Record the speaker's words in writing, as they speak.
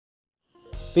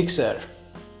Pixar.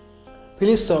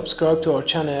 Please subscribe to our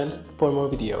channel for more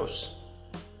videos.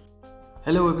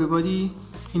 Hello everybody,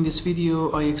 in this video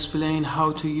I explain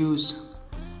how to use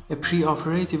a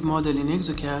pre-operative model in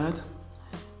Exocad.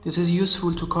 This is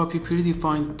useful to copy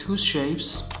predefined tooth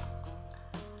shapes.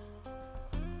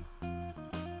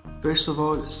 First of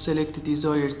all, select the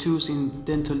desired tooth in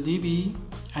Dental DB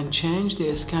and change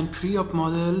the scan pre-op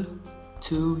model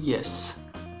to yes.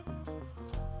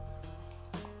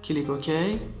 Click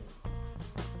OK.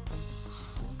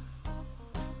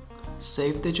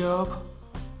 Save the job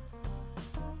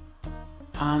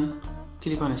and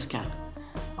click on scan.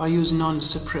 I use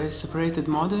non-separated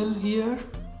model here.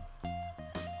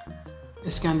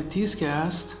 Scan the teeth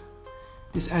cast.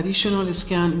 This additional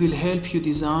scan will help you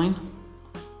design.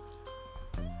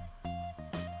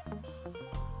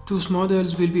 Tooth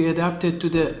models will be adapted to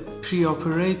the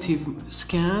pre-operative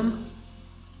scan.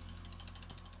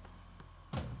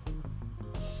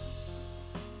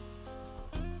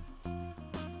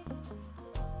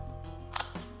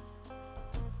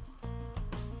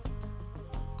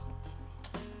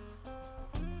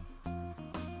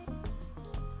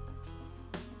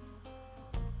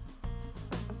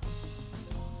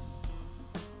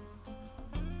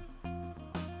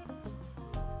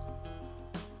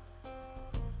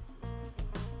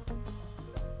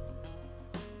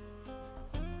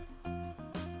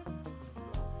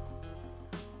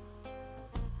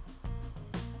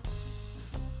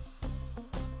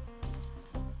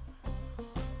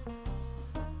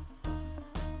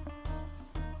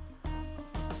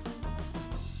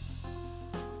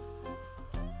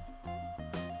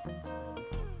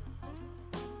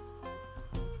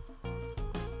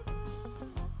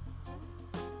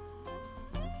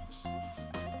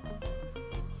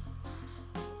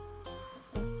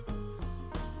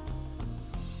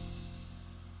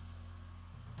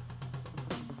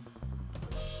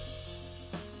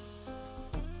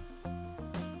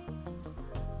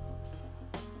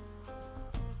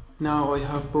 Now I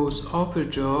have both upper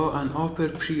jaw and upper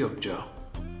pre-op jaw,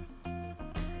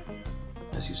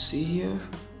 as you see here.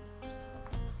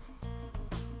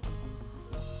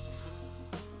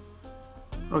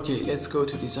 Okay, let's go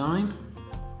to design.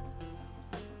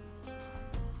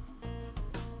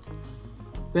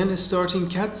 When starting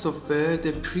CAD software,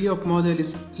 the pre-op model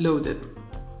is loaded.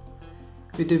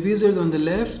 With the wizard on the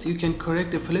left, you can correct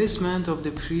the placement of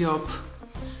the pre-op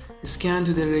scan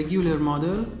to the regular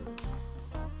model.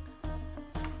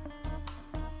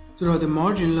 Draw the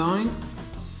margin line.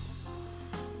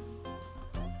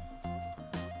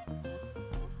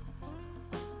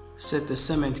 Set the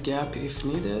cement gap if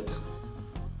needed.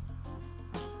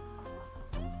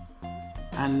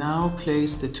 And now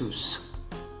place the tooth.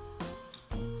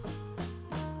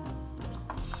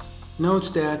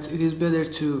 Note that it is better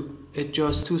to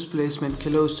adjust tooth placement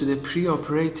close to the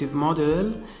pre-operative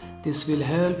model. This will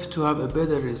help to have a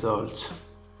better result.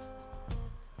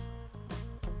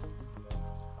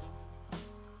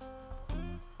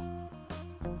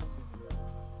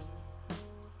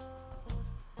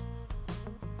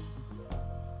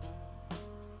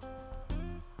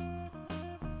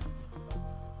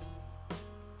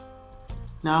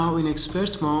 Now in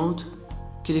expert mode,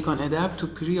 click on Adapt to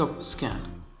Pre-op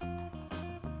Scan.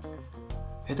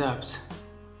 Adapt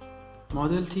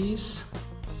Model Teeth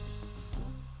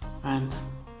and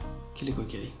click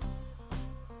OK.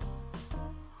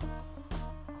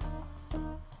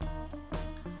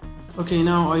 Okay,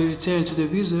 now I return to the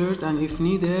wizard and if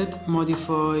needed,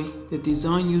 modify the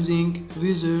design using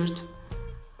wizard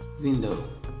window.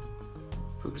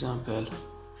 For example,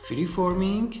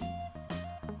 freeforming,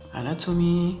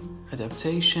 anatomy,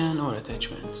 adaptation or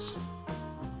attachments.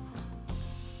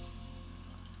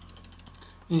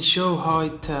 In show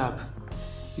height tab,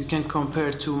 you can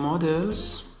compare two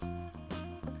models.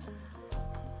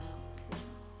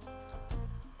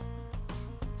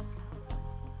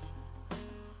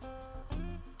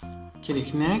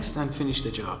 Click next and finish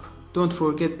the job. Don't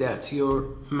forget that your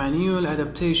manual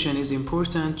adaptation is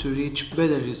important to reach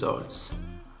better results.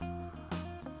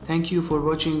 Thank you for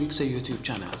watching Pixar YouTube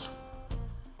channel.